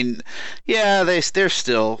 yeah, I mean, yeah, there's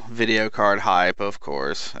still video card hype, of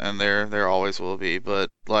course, and there always will be, but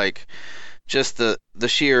like just the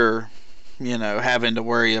sheer, having to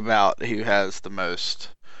worry about who has the most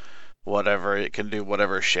whatever it can do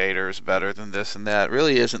whatever shaders better than this and that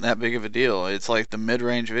really isn't that big of a deal. It's like the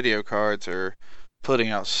mid-range video cards are putting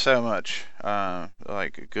out so much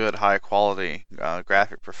like good high quality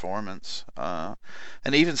graphic performance,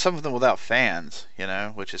 and even some of them without fans,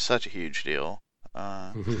 which is such a huge deal.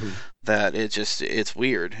 Uh, that it's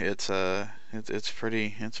weird. It's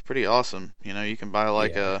pretty awesome. You can buy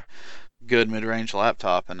like Yeah. a good mid-range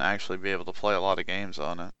laptop and actually be able to play a lot of games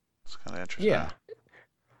on it. It's kind of interesting. Yeah.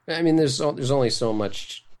 I mean, there's only so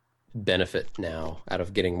much benefit now out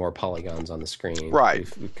of getting more polygons on the screen. Right.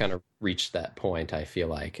 We've kind of reached that point, I feel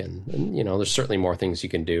like, and there's certainly more things you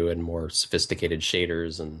can do and more sophisticated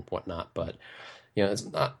shaders and whatnot. But it's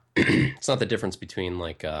not it's not the difference between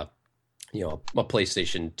like a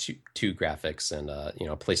PlayStation 2 graphics and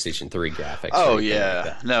PlayStation 3 graphics or Oh anything like yeah,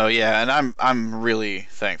 that. no, yeah, and I'm really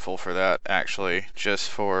thankful for that actually, just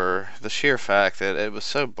for the sheer fact that it was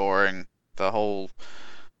so boring. The whole,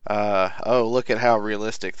 oh look at how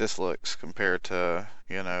realistic this looks compared to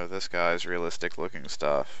this guy's realistic looking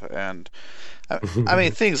stuff, and I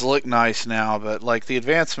mean things look nice now, but like the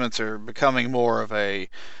advancements are becoming more of a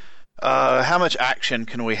how much action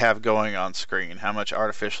can we have going on screen? How much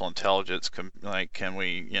artificial intelligence can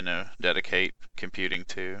we dedicate computing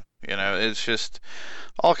to? It's just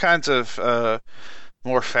all kinds of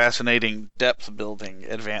more fascinating depth building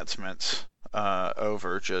advancements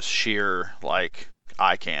over just sheer like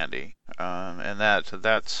eye candy, and that's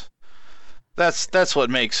what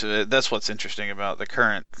makes it. That's what's interesting about the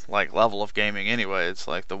current like level of gaming. Anyway, it's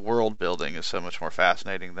like the world building is so much more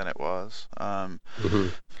fascinating than it was.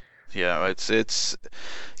 Mhm. It's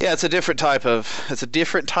yeah, it's a different type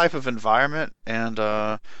of environment, and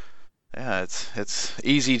yeah, it's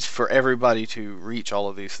easy for everybody to reach all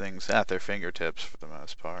of these things at their fingertips for the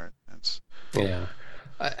most part. It's Yeah.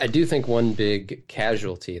 I do think one big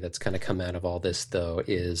casualty that's kind of come out of all this, though,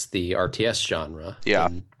 is the RTS genre. yeah,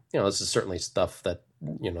 And, this is certainly stuff that,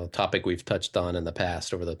 topic we've touched on in the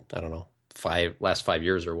past over the, I don't know, last 5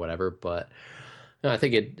 years or whatever. But I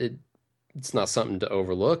think it's not something to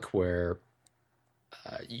overlook where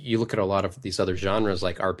you look at a lot of these other genres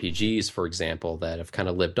like RPGs, for example, that have kind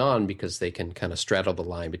of lived on because they can kind of straddle the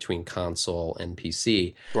line between console and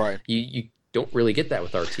PC. right. You don't really get that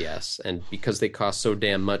with RTS, and because they cost so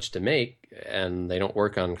damn much to make and they don't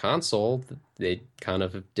work on console, they kind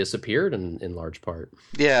of have disappeared in large part.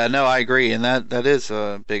 Yeah, no, I agree, and that is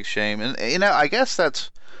a big shame. And I guess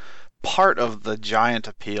that's part of the giant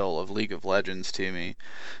appeal of League of Legends to me,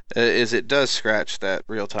 is it does scratch that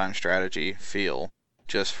real-time strategy feel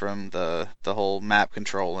just from the whole map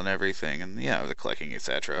control and everything, and the clicking,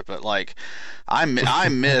 etc. But like I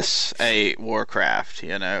miss a Warcraft,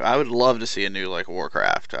 I would love to see a new like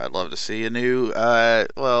Warcraft. I'd love to see a new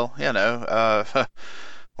well,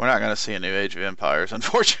 we're not going to see a new Age of Empires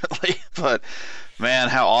unfortunately, but man,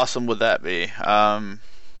 how awesome would that be?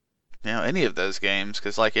 Any of those games,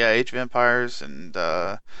 because like yeah, Age of Empires and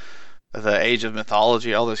the Age of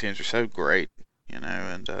Mythology, all those games are so great,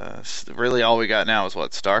 and really all we got now is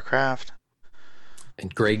what, StarCraft.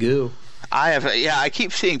 And Grey Goo. I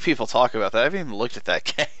keep seeing people talk about that. I haven't even looked at that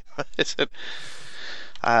game. Is it?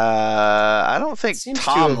 I don't think Seems to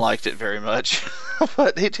Tom have. liked it very much,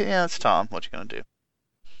 but yeah, it's Tom. What you gonna do?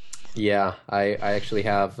 Yeah, I actually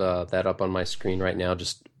have that up on my screen right now,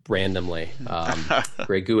 just randomly.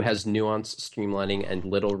 Grey Goo has nuance, streamlining, and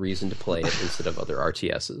little reason to play it instead of other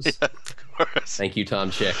RTSs. Of course. Thank you, Tom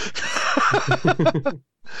Chick.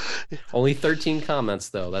 Only 13 comments,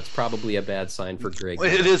 though. That's probably a bad sign for Grey It Goo.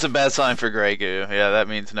 is a bad sign for Grey Goo. Yeah, that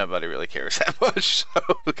means nobody really cares that much. So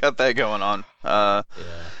we got that going on. Yeah.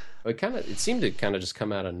 It seemed to kind of just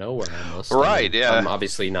come out of nowhere almost. I Right. mean, I'm Yeah.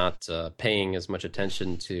 obviously not paying as much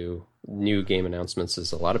attention to new game announcements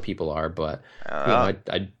as a lot of people are, but Uh,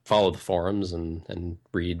 I follow the forums and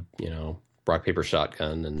read, Rock Paper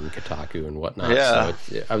Shotgun and Kotaku and whatnot. yeah.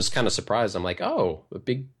 So I was kind of surprised. I'm like, oh, a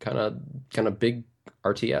big kind of big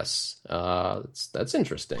RTS. That's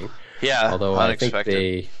interesting. Yeah. Although I think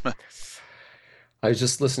Unexpected. I was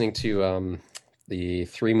just listening to the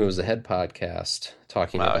Three Moves Ahead podcast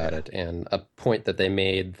talking Wow. about Yeah. it, and a point that they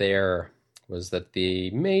made there was that they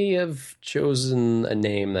may have chosen a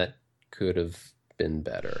name that could have been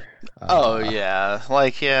better. Oh yeah,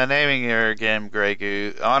 like yeah, naming your game Grey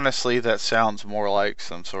Goo. Honestly, that sounds more like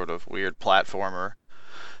some sort of weird platformer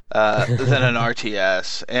than an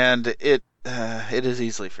RTS, and it is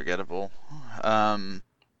easily forgettable. Um,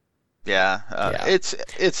 yeah, Yeah,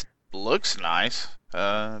 it's looks nice,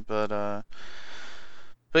 but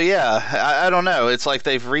yeah, I don't know. It's like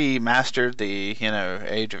they've remastered the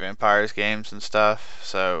Age of Empires games and stuff.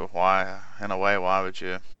 So why, in a way, why would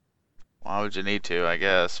you need to? I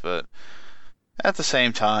guess, but at the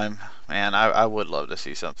same time, man, I would love to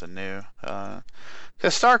see something new.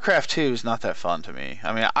 Because StarCraft 2 is not that fun to me.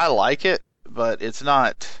 I mean, I like it, but it's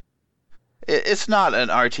not an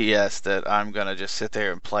RTS that I'm gonna just sit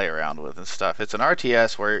there and play around with and stuff. It's an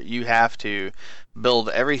RTS where you have to build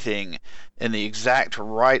everything in the exact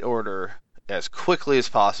right order as quickly as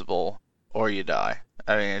possible, or you die.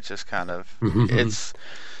 I mean, it's just kind of it's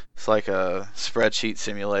like a spreadsheet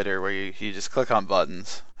simulator where you just click on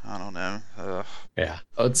buttons. I don't know. Ugh. yeah.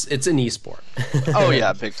 Oh, it's an esport. Oh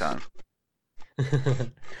yeah, big time.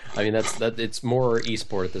 I mean, that it's more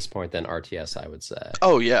esport at this point than RTS, I would say.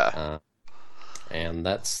 Oh yeah. Uh, and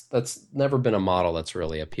that's never been a model that's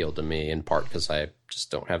really appealed to me. In part because I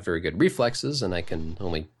just don't have very good reflexes, and I can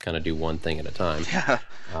only kind of do one thing at a time. Yeah.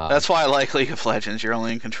 Uh, That's why I like League of Legends. You're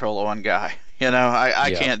only in control of one guy. I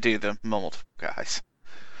yeah, can't do the multiple guys.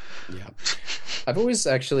 yeah. I've always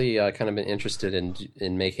actually kind of been interested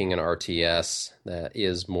in making an RTS that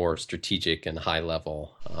is more strategic and high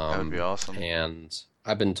level. That would be awesome. And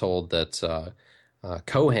I've been told that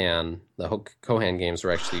Kohan games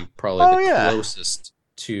are actually probably Oh the yeah. closest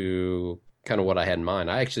to kind of what I had in mind.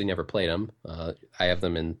 I actually never played them. I have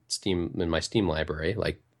them in my Steam library,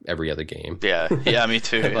 like every other game, Yeah. Yeah, me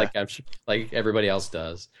too. Yeah. like I'm sure, like everybody else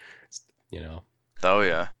does. You know, Oh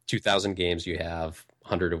yeah. 2,000 games you have,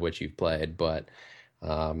 100 of which you've played, but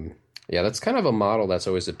um, yeah, that's kind of a model that's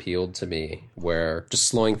always appealed to me, where just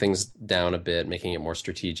slowing things down a bit, making it more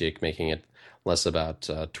strategic, making it less about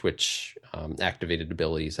Twitch activated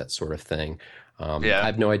abilities, that sort of thing. I Yeah.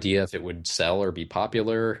 have no idea if it would sell or be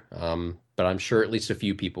popular, but I'm sure at least a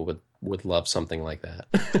few people would love something like that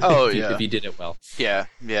Oh if yeah. you did it well. Yeah.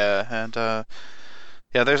 Yeah. And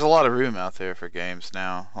yeah, there's a lot of room out there for games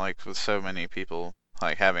now. Like with so many people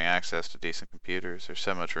like having access to decent computers, there's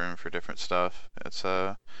so much room for different stuff. It's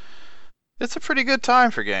a pretty good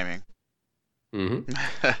time for gaming. Hmm.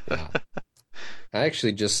 Yeah. I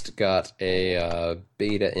actually just got a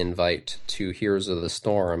beta invite to Heroes of the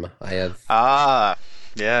Storm. I have Ah,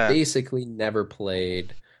 yeah. basically never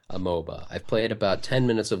played a MOBA. I've played about 10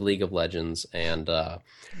 minutes of League of Legends, and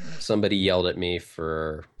somebody yelled at me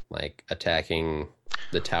for like attacking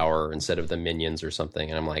the tower instead of the minions or something,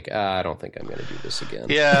 and I'm like, I don't think I'm going to do this again.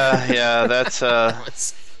 Yeah, yeah, that's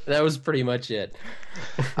That was pretty much it.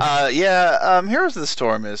 yeah, Heroes of the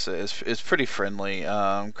Storm is pretty friendly.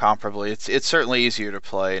 Comparably, it's certainly easier to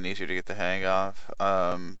play and easier to get the hang of.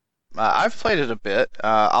 I've played it a bit.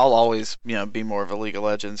 I'll always, be more of a League of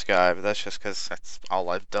Legends guy, but that's just because that's all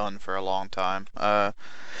I've done for a long time.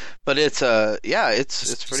 But yeah,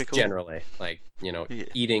 it's pretty Just cool. generally, like, Yeah.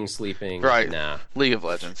 eating, sleeping, Right, nah. League of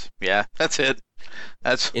Legends. Yeah, that's it.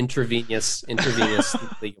 That's Intravenous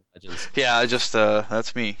League of Legends. yeah. I just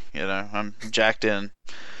that's me. I'm jacked in.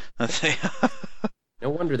 Let's see. No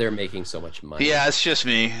wonder they're making so much money. Yeah, it's just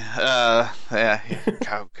me. Yeah.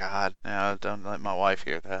 Oh God, no, don't let my wife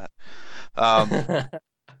hear that. Um,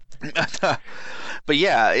 but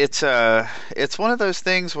yeah, it's one of those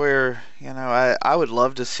things where I would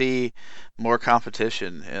love to see more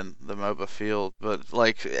competition in the MOBA field, but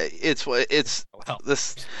like it's Well,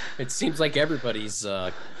 this. it seems like everybody's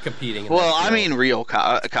competing in that Well, I field. mean real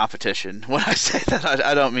competition. When I say that,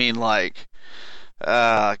 I don't mean like.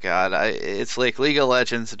 God, it's like League of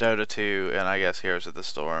Legends, Dota 2, and I guess Heroes of the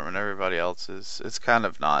Storm, and everybody else is. It's kind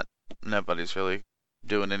of not. Nobody's really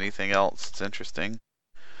doing anything else. It's interesting.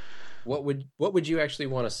 What would you actually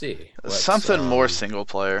want to see? What's Something more single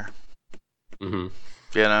player. mhm.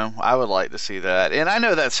 I would like to see that. And I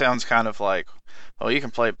know that sounds kind of like, well, you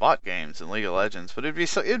can play bot games in League of Legends, but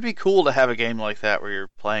it'd be cool to have a game like that where you're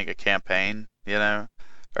playing a campaign,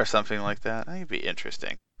 or something like that. I think it'd be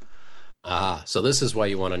interesting. Ah, so this is why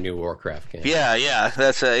you want a new Warcraft game. Yeah, yeah,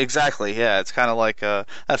 that's exactly. Yeah, it's kind of like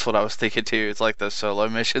that's what I was thinking too. It's like those solo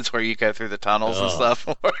missions where you go through the tunnels and Oh, stuff.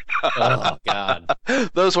 oh God,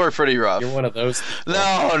 Those were pretty you're rough. one of those people.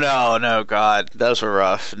 No, no, no, God, those were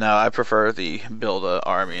rough. No, I prefer the build a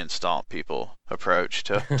army and stomp people approach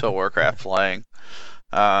to Warcraft playing.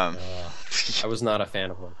 Um, Uh, I was not a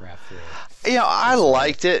fan of Warcraft 3. I I'm sorry.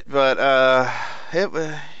 liked it, but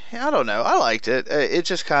it I don't know. I liked it. It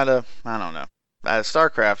just kind of I don't know.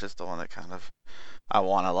 StarCraft is the one that kind of I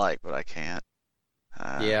want to like, but I can't.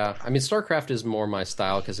 Uh, Yeah, I mean, StarCraft is more my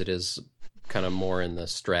style because it is kind of more in the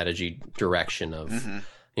strategy direction of, hmm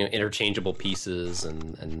interchangeable pieces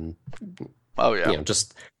and Oh yeah,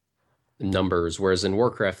 just numbers. Whereas in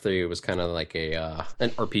Warcraft 3, it was kind of like a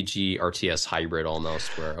an RPG RTS hybrid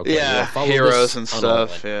almost, where okay, yeah, follow this heroes and tunnel and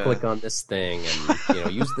stuff. Yeah, click on this thing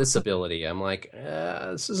and use this ability. I'm like,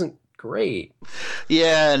 this isn't great.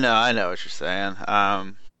 yeah. No, I know what you're saying.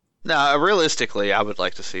 No, realistically, I would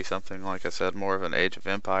like to see something like I said, more of an Age of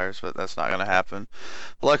Empires, but that's not going to happen.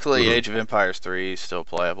 Luckily, Hmm. Age of Empires 3 is still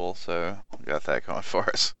playable, so we got that going for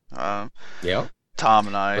us. Yeah, Tom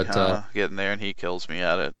and I but get in there, and he kills me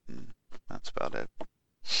at it. And that's about it.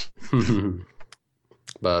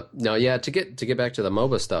 but no, yeah. To get back to the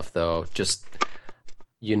MOBA stuff though, just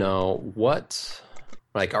what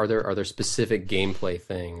like are there specific gameplay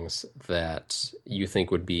things that you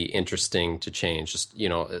think would be interesting to change? Just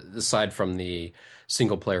aside from the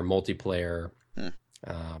single player, multiplayer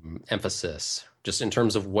Hmm. emphasis, just in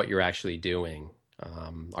terms of what you're actually doing.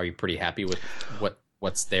 Are you pretty happy with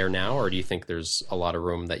what's there now, or do you think there's a lot of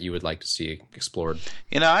room that you would like to see explored?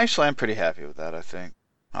 Actually, I'm pretty happy with that. I think,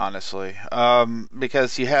 honestly,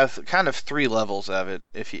 because you have kind of three levels of it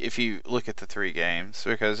if you look at the three games.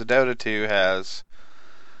 Because Dota 2 has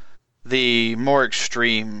the more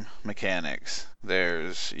extreme mechanics.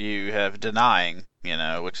 You have denying,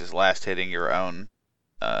 which is last hitting your own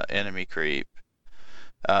enemy creep.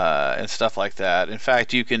 And stuff like that. In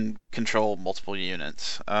fact, you can control multiple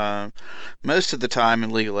units. Most of the time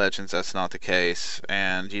in League of Legends, that's not the case,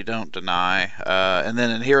 and you don't deny. And then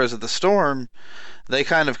in Heroes of the Storm, they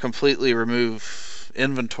kind of completely remove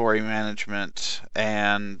inventory management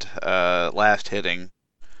and last hitting.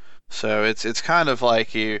 So it's kind of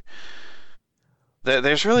like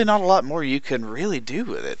there's really not a lot more you can really do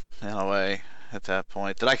with it in a way at that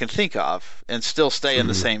point that I can think of, and still stay in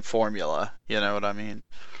the Hmm. same formula. You know what I mean?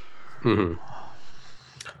 Hmm.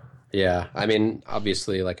 Yeah, I mean,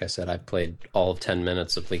 obviously, like I said, I've played all of 10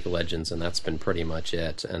 minutes of League of Legends, and that's been pretty much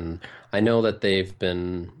it. And I know that they've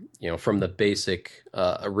been, from the basic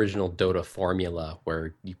original Dota formula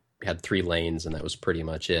where you had three lanes and that was pretty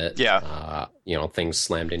much it. Yeah. Things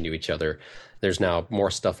slammed into each other. There's now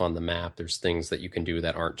more stuff on the map. There's things that you can do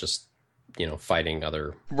that aren't just, fighting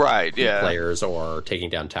other Right, yeah. players or taking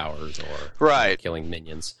down towers or Right. killing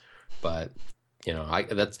minions. But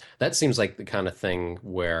that seems like the kind of thing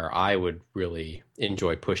where I would really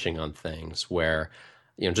enjoy pushing on things where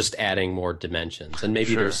just adding more dimensions. And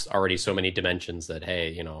maybe Sure. there's already so many dimensions that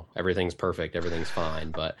hey, everything's perfect, everything's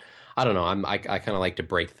fine. But I don't know. I kind of like to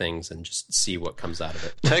break things and just see what comes out of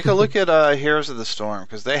it. Take a look at Heroes of the Storm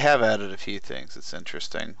because they have added a few things that's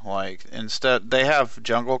interesting. Like instead they have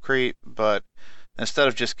jungle creep, but instead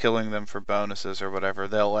of just killing them for bonuses or whatever,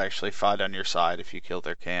 they'll actually fight on your side if you kill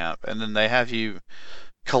their camp. And then they have you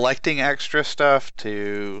collecting extra stuff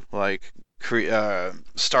to like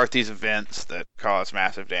start these events that cause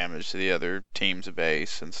massive damage to the other team's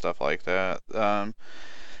base and stuff like that.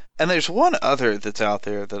 And there's one other that's out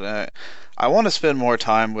there that I want to spend more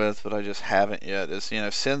time with, but I just haven't yet. Is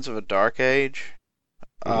Sins of a Dark Age.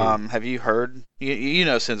 Hmm. Have you heard? You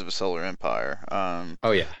know Sins of a Solar Empire.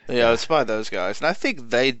 Oh yeah, Yeah, yeah. it's by those guys, and I think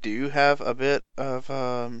they do have a bit of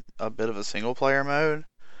a single player mode,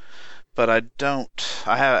 but I don't.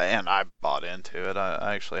 I have, and I bought into it.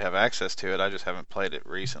 I actually have access to it. I just haven't played it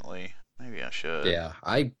recently. Maybe I should. Yeah,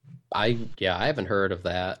 I haven't heard of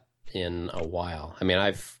that in a while. I mean,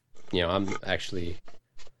 I'm actually,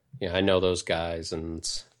 I know those guys, and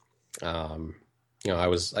um, I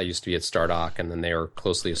used to be at Stardock, and then they were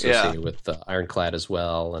closely Yeah. associated with Ironclad as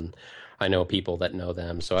well, and I know people that know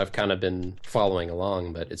them, so I've kind of been following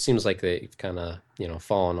along. But it seems like they've kind of,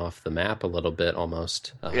 fallen off the map a little bit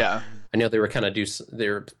almost. Yeah. I know they were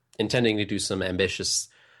intending to do some ambitious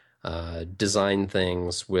design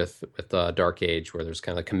things with Dark Age, where there's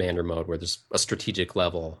kind of commander mode, where there's a strategic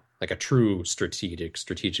level, like a true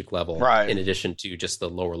strategic level, Right. in addition to just the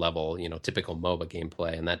lower level, typical MOBA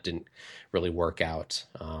gameplay, and that didn't really work out.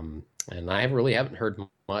 And I really haven't heard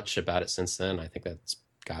much about it since then. I think that's,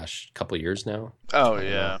 gosh, a couple of years now. Oh I don't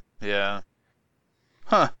know. yeah. Yeah.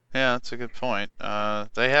 Huh. Yeah, that's a good point.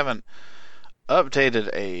 They haven't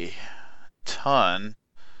updated a ton.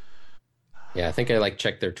 Yeah, I think I like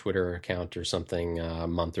checked their Twitter account or something a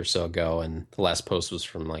month or so ago, and the last post was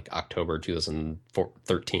from like October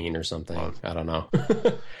 2013 or Well, something. I don't know.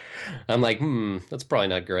 I'm like, that's probably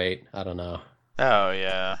not great. I don't know. oh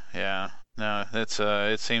yeah, yeah. No,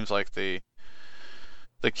 it seems like the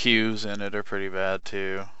queues in it are pretty bad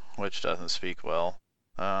too, which doesn't speak well.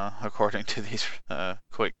 according to these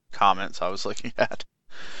quick comments I was looking at.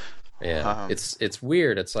 Yeah, Um, it's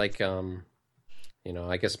weird. It's like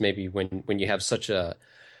I guess maybe when you have such a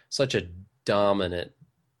dominant,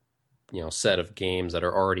 set of games that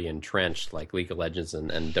are already entrenched, like League of Legends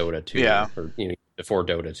and Dota 2, yeah, or before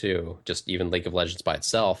Dota 2, just even League of Legends by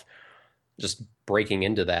itself, just breaking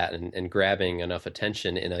into that and grabbing enough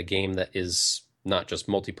attention in a game that is not just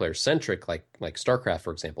multiplayer centric, like StarCraft,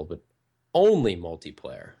 for example, but only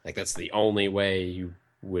multiplayer. Like that's the only way you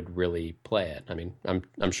would really play it. I mean, I'm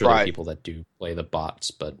sure there are right. people that do play the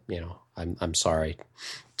bots, but I'm sorry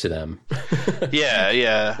to them. Yeah,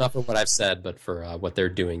 yeah. Not for what I've said, but for what they're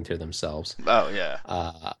doing to themselves. Oh, yeah.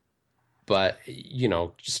 But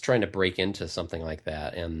just trying to break into something like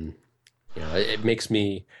that, and it makes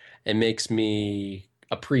me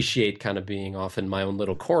appreciate kind of being off in my own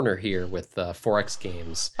little corner here with 4X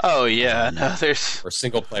games, Oh, yeah. um, No, there's. where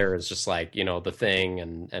single player is just like the thing,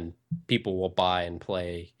 and people will buy and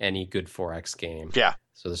play any good 4X game. Yeah,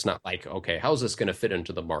 So it's not like, okay, how's this going to fit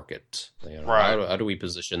into the market? right. How do we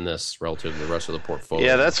position this relative to the rest of the Yeah,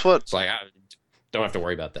 portfolio? It's like, I don't have to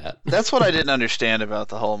worry about that. that's what I didn't understand about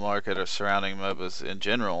the whole market of surrounding MOBAs in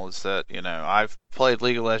general is that, I've played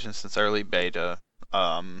League of Legends since early beta.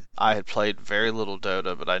 I had played very little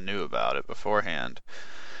Dota, but I knew about it beforehand.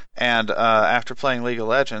 And after playing League of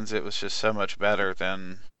Legends, it was just so much better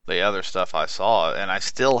than the other stuff I saw, and I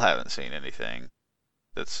still haven't seen anything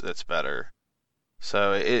that's better.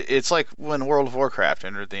 So it's like when World of Warcraft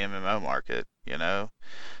entered the MMO market.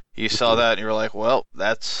 You saw that and you were like, well,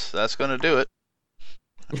 that's going to do it,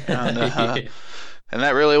 and and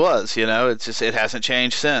that really was. It's just it hasn't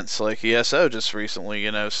changed since. Like ESO just recently,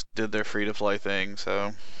 did their free to play thing.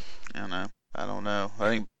 So I don't know. I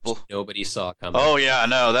think. Nobody saw coming. Oh yeah, I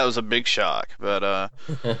know that was a big shock, but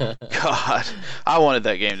God, I wanted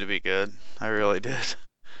that game to be good. I really did.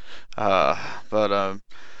 Uh, but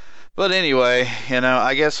but anyway,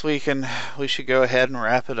 I guess we should go ahead and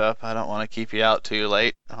wrap it up. I don't want to keep you out too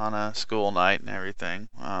late on a school night and everything.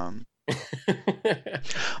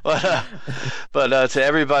 But to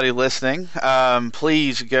everybody listening,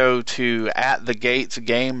 please go to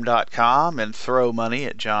atthegatesgame.com and throw money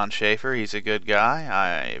at John Schaefer. He's a good guy.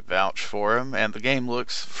 I vouch for him, and the game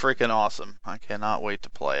looks freaking awesome. I cannot wait to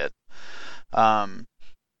play it. Um,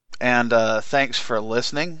 and thanks for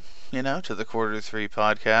listening, to the Quarter Three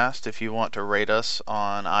podcast. If you want to rate us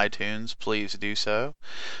on iTunes, please do so.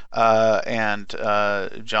 And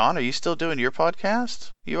John, are you still doing your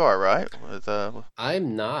podcast? You are, right? With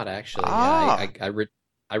I'm not actually. Yeah, ah,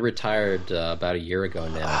 I retired about a year ago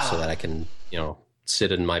now, so that I can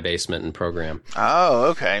sit in my basement and program. oh,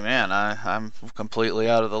 okay, man. I'm completely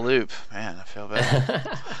out of the loop. Man, I feel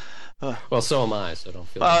bad. Well, so am I, so don't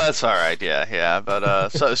feel Oh, bad. that's all right. Yeah, yeah. But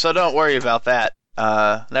so don't worry about that.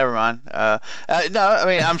 Never mind. No, I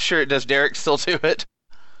mean I'm sure. Does Derek still do it?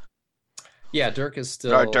 Yeah, Dirk is Or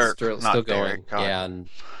still Dirk, still not going. Derek. God. Yeah, and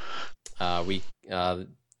we have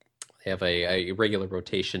a regular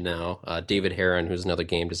rotation now. David Heron, who's another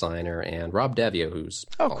game designer, and Rob Davio, who's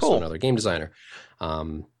Oh, also cool. another game designer.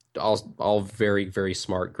 All very, very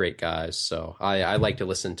smart, great guys. So I like to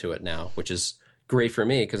listen to it now, which is great for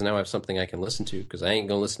me because now I have something I can listen to because I ain't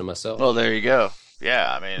gonna listen to Well, myself. there you go.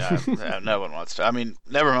 Yeah, I mean, no one wants to. I mean,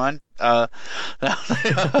 never mind.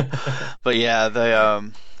 But yeah,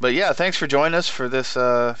 but yeah, thanks for joining us for this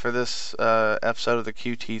episode of the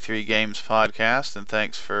QT3 Games podcast, and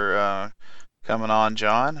thanks for coming on,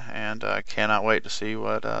 John. And I cannot wait to see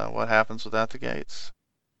what happens without the gates.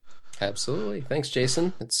 Absolutely. Thanks,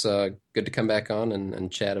 Jason. It's good to come back on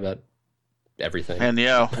and chat about everything. And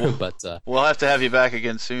yeah, But we'll have to have you back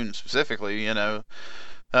again soon. Specifically, we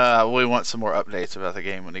want some more updates about the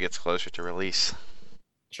game when it gets closer to release.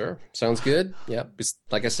 sure, sounds good. Yeah,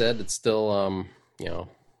 like I said, it's still a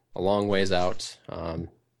long ways out.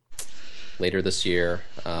 Later this year,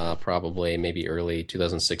 probably maybe early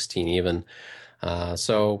 2016 even.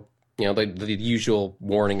 So the usual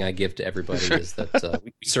warning I give to everybody is that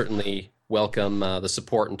we certainly welcome the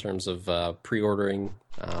support in terms of pre-ordering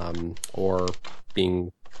or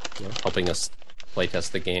being helping us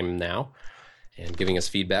playtest the game now and giving us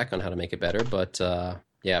feedback on how to make it better. But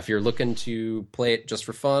yeah, if you're looking to play it just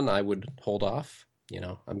for fun, I would hold off.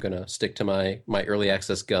 I'm gonna stick to my early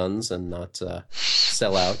access guns and not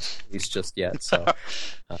sell out, at least just yet. So,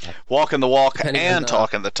 uh, Walking the walk depending on and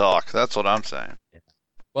talking the talk. That's what I'm saying.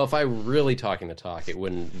 well, if I were really talking the talk, it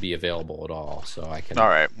wouldn't be available at all. So I All can.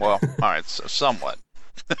 right. Well, all right. So somewhat.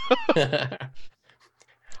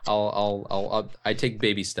 I take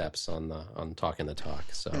baby steps on talking the talk,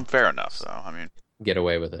 so Fair enough, though. I mean, get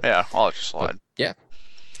away with it. yeah, I'll let you But slide. yeah,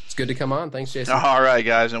 It's good to come on. Thanks, Jason. All right,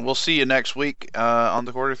 guys, and we'll see you next week on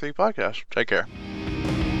the Quarter Three podcast. Take care.